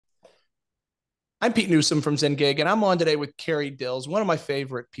I'm Pete Newsom from ZenGig, and I'm on today with Carrie Dils, one of my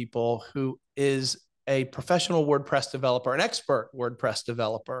favorite people who is a professional WordPress developer, an expert WordPress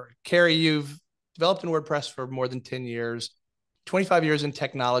developer. Carrie, you've developed in WordPress for more than 10 years, 25 years in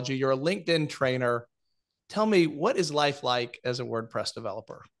technology. You're a LinkedIn trainer. Tell me, what is life like as a WordPress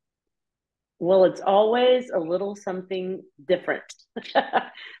developer? Well, it's always a little something different. The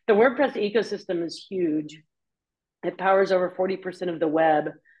WordPress ecosystem is huge. It powers over 40% of the web.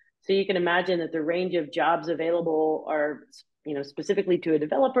 So you can imagine that the range of jobs available are, specifically to a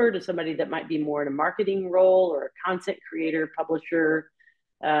developer, to somebody that might be more in a marketing role or a content creator, publisher,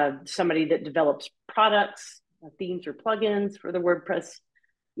 somebody that develops products, themes or plugins for the WordPress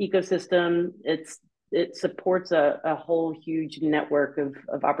ecosystem. It supports a whole huge network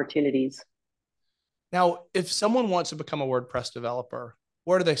of opportunities. Now, if someone wants to become a WordPress developer,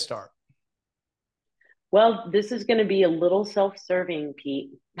 where do they start? Well, this is going to be a little self-serving, Pete.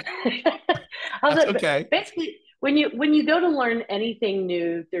 That's okay. Basically, when you go to learn anything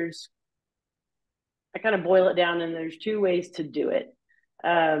new, there's I kind of boil it down, and there's two ways to do it.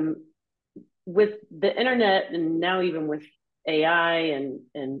 Um, with the internet, and now even with AI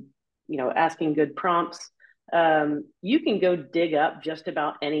and asking good prompts, you can go dig up just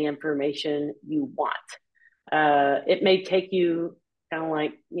about any information you want. It may take you kind of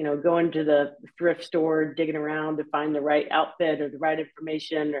like, going to the thrift store, digging around to find the right outfit or the right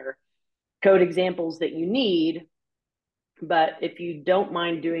information or code examples that you need. But if you don't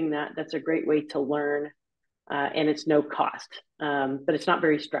mind doing that, that's a great way to learn, and it's no cost, but it's not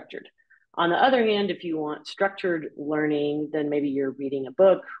very structured. On the other hand, if you want structured learning, then maybe you're reading a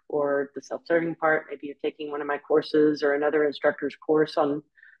book, or the self-serving part, maybe you're taking one of my courses or another instructor's course on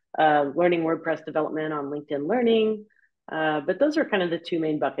learning WordPress development on LinkedIn Learning. But those are kind of the two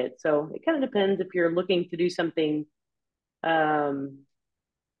main buckets. So it kind of depends if you're looking to do something. Um,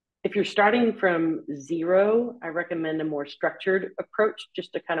 if you're starting from zero, I recommend a more structured approach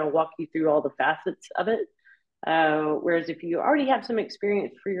just to kind of walk you through all the facets of it. Whereas if you already have some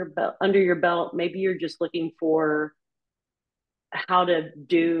experience for your belt under your belt, maybe you're just looking for how to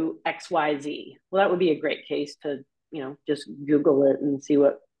do XYZ. Well, that would be a great case to, just Google it and see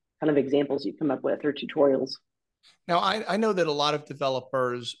what kind of examples you come up with or tutorials. Now, I know that a lot of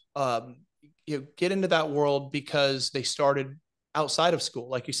developers get into that world because they started outside of school.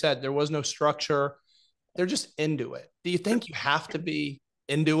 Like you said, there was no structure. They're just into it. Do you think you have to be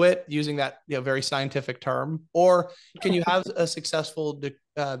into it using that very scientific term, or can you have a successful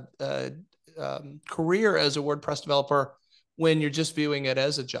career as a WordPress developer when you're just viewing it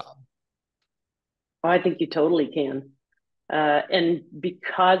as a job? Oh, I think you totally can. And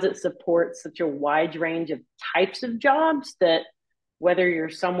because it supports such a wide range of types of jobs, that whether you're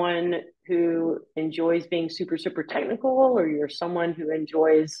someone who enjoys being super, super technical, or you're someone who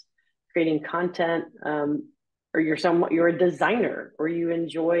enjoys creating content, or you're a designer, or you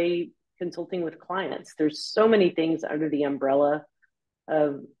enjoy consulting with clients, there's so many things under the umbrella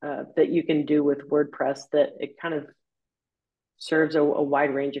of that you can do with WordPress that it kind of serves a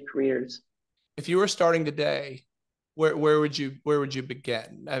wide range of careers. If you were starting today, where would you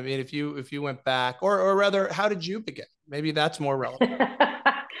begin? I mean, if you went back, or rather, how did you begin? Maybe that's more relevant.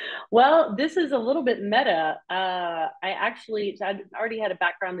 Well, this is a little bit meta. I'd already had a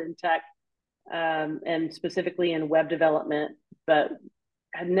background in tech, and specifically in web development, but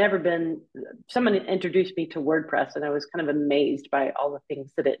had never been. Someone introduced me to WordPress, and I was kind of amazed by all the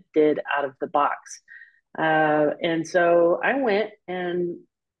things that it did out of the box. And so I went and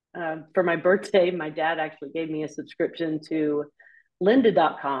for my birthday, my dad actually gave me a subscription to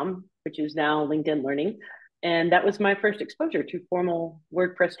lynda.com, which is now LinkedIn Learning. And that was my first exposure to formal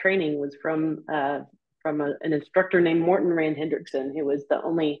WordPress training, was an instructor named Morton Rand Hendrickson, who was the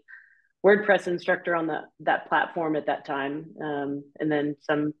only WordPress instructor on that platform at that time. And then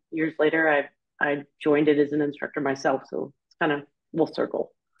some years later, I joined it as an instructor myself. So it's kind of full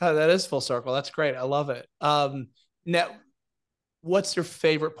circle. Oh, that is full circle. That's great. I love it. Now, what's your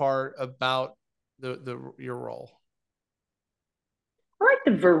favorite part about the your role? I like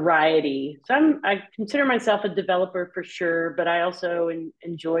the variety. So I consider myself a developer for sure, but I also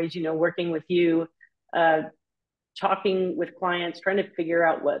enjoys, working with you, uh, talking with clients, trying to figure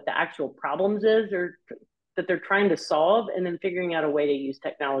out what the actual problems is or that they're trying to solve, and then figuring out a way to use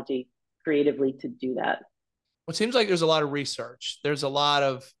technology creatively to do that. Well, it seems like there's a lot of research. There's a lot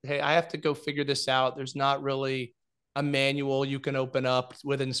of, hey, I have to go figure this out. There's not really a manual you can open up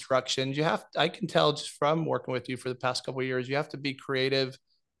with instructions. I can tell just from working with you for the past couple of years, you have to be creative,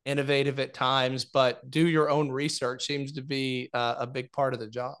 innovative at times, but do your own research seems to be a big part of the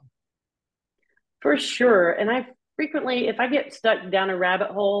job. For sure. And I frequently, if I get stuck down a rabbit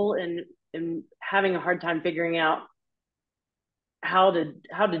hole and am having a hard time figuring out how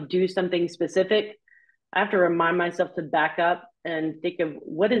to do something specific, I have to remind myself to back up and think of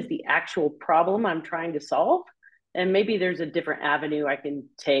what is the actual problem I'm trying to solve. And maybe there's a different avenue I can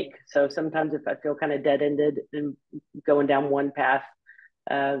take. So sometimes if I feel kind of dead ended and going down one path,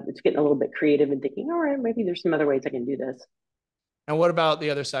 it's getting a little bit creative and thinking, all right, maybe there's some other ways I can do this. And what about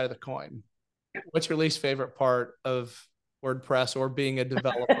the other side of the coin? What's your least favorite part of WordPress or being a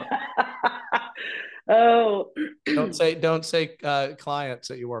developer? Oh, don't say clients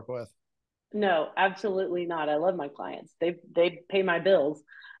that you work with. no, absolutely not. I love my clients. They pay my bills.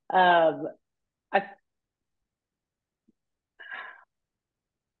 Um, I,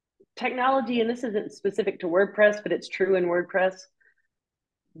 technology, and this isn't specific to WordPress, but it's true in WordPress.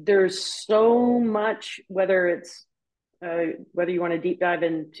 There's so much, whether you want to deep dive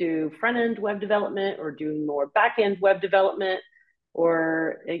into front end web development or doing more back end web development,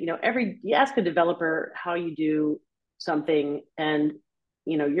 or you ask a developer how you do something, and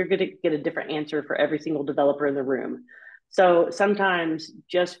you're going to get a different answer for every single developer in the room. So sometimes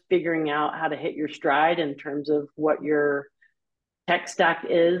just figuring out how to hit your stride in terms of what your tech stack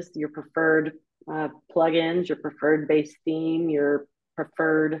is, your preferred plugins, your preferred base theme, your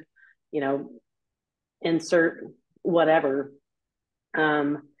preferred, insert whatever.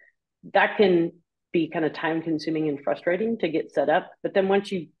 That can be kind of time consuming and frustrating to get set up. But then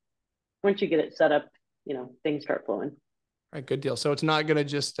once you get it set up, things start flowing. All right, good deal. So it's not going to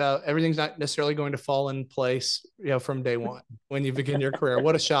just everything's not necessarily going to fall in place, from day one when you begin your career.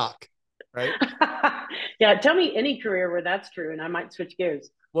 What a shock, right? Yeah, tell me any career where that's true, and I might switch gears.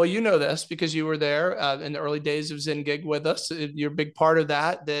 Well, you know this because you were there in the early days of ZenGig with us. You're a big part of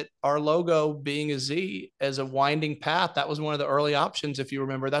that. That our logo being a Z as a winding path, that was one of the early options. If you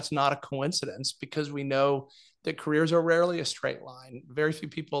remember, that's not a coincidence because we know that careers are rarely a straight line. Very few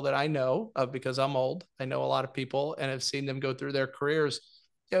people that I know, because I'm old, I know a lot of people and have seen them go through their careers.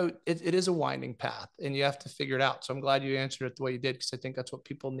 It is a winding path and you have to figure it out. So I'm glad you answered it the way you did, because I think that's what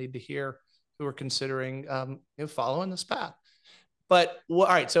people need to hear who are considering following this path. But all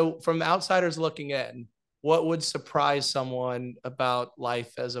right, so from outsiders looking in, what would surprise someone about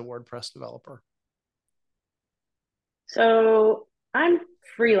life as a WordPress developer? So I'm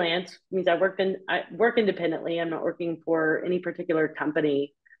freelance, means I work independently. I'm not working for any particular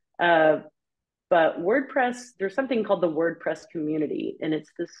company. Uh, but WordPress, there's something called the WordPress community, and it's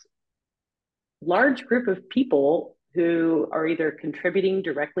this large group of people who are either contributing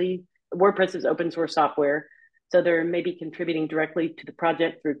directly. WordPress is open source software, so they're maybe contributing directly to the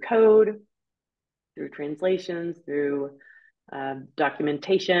project through code, through translations, through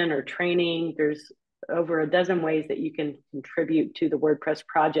documentation or training. There's over a dozen ways that you can contribute to the WordPress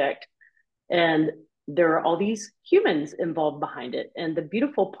project. And there are all these humans involved behind it. And the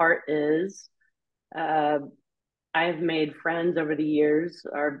beautiful part is I've made friends over the years.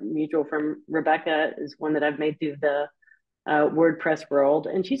 Our mutual friend Rebecca is one that I've made through the WordPress world,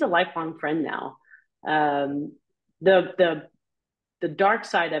 and she's a lifelong friend now. Um, the dark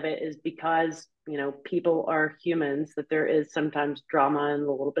side of it is because people are humans, that there is sometimes drama and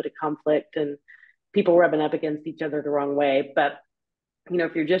a little bit of conflict and people rubbing up against each other the wrong way. But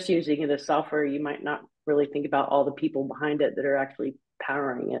if you're just using it as software, you might not really think about all the people behind it that are actually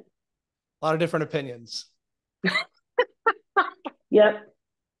powering it. A lot of different opinions. Yep.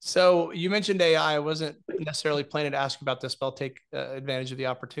 So you mentioned AI. I wasn't necessarily planning to ask about this, but I'll take advantage of the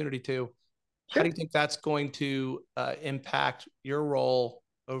opportunity to. How do you think that's going to impact your role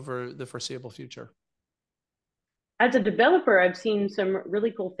over the foreseeable future? As a developer, I've seen some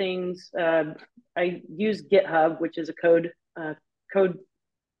really cool things. I use GitHub, which is a code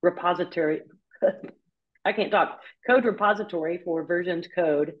repository. I can't talk. Code repository for versioned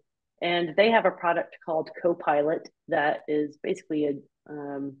code, and they have a product called Copilot that is basically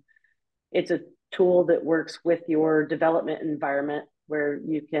it's a tool that works with your development environment where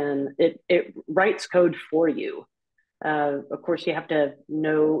it writes code for you. Of course, you have to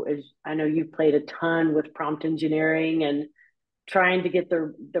know, as I know you've played a ton with prompt engineering and trying to get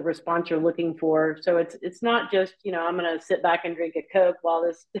the response you're looking for. So it's not just, I'm going to sit back and drink a Coke while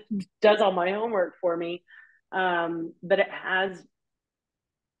this does all my homework for me. But it has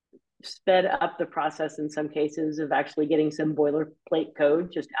sped up the process in some cases of actually getting some boilerplate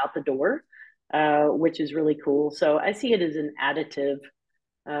code just out the door, which is really cool. So I see it as an additive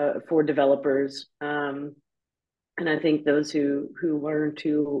for developers. And I think those who learn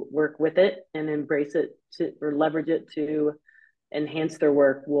to work with it and embrace it or leverage it to enhance their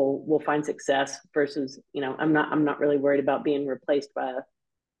work will find success. Versus, I'm not really worried about being replaced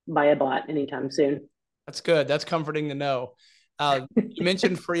by a bot anytime soon. That's good. That's comforting to know. You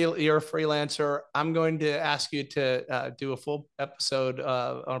mentioned you're a freelancer. I'm going to ask you to do a full episode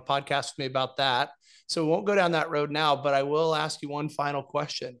on a podcast with me about that. So we won't go down that road now, but I will ask you one final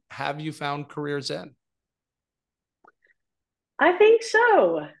question. Have you found career zen? I think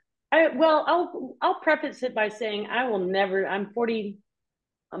so. I'll preface it by saying I will never. I'm 40.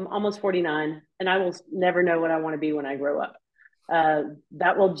 I'm almost 49, and I will never know what I want to be when I grow up.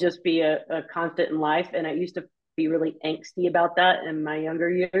 That will just be a constant in life. And I used to be really angsty about that in my younger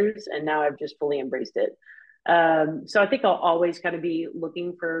years, and now I've just fully embraced it. So I think I'll always kind of be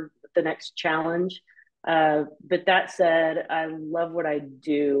looking for the next challenge. But that said, I love what I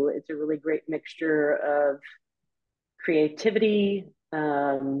do. It's a really great mixture of creativity,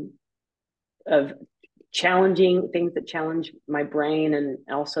 of challenging things that challenge my brain, and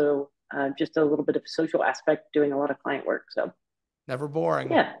also just a little bit of social aspect, doing a lot of client work. So Never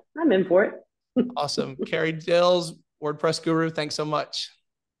boring. yeah, I'm in for it. Awesome. Carrie Dils, WordPress guru. Thanks so much.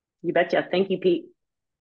 You betcha. Thank you, Pete.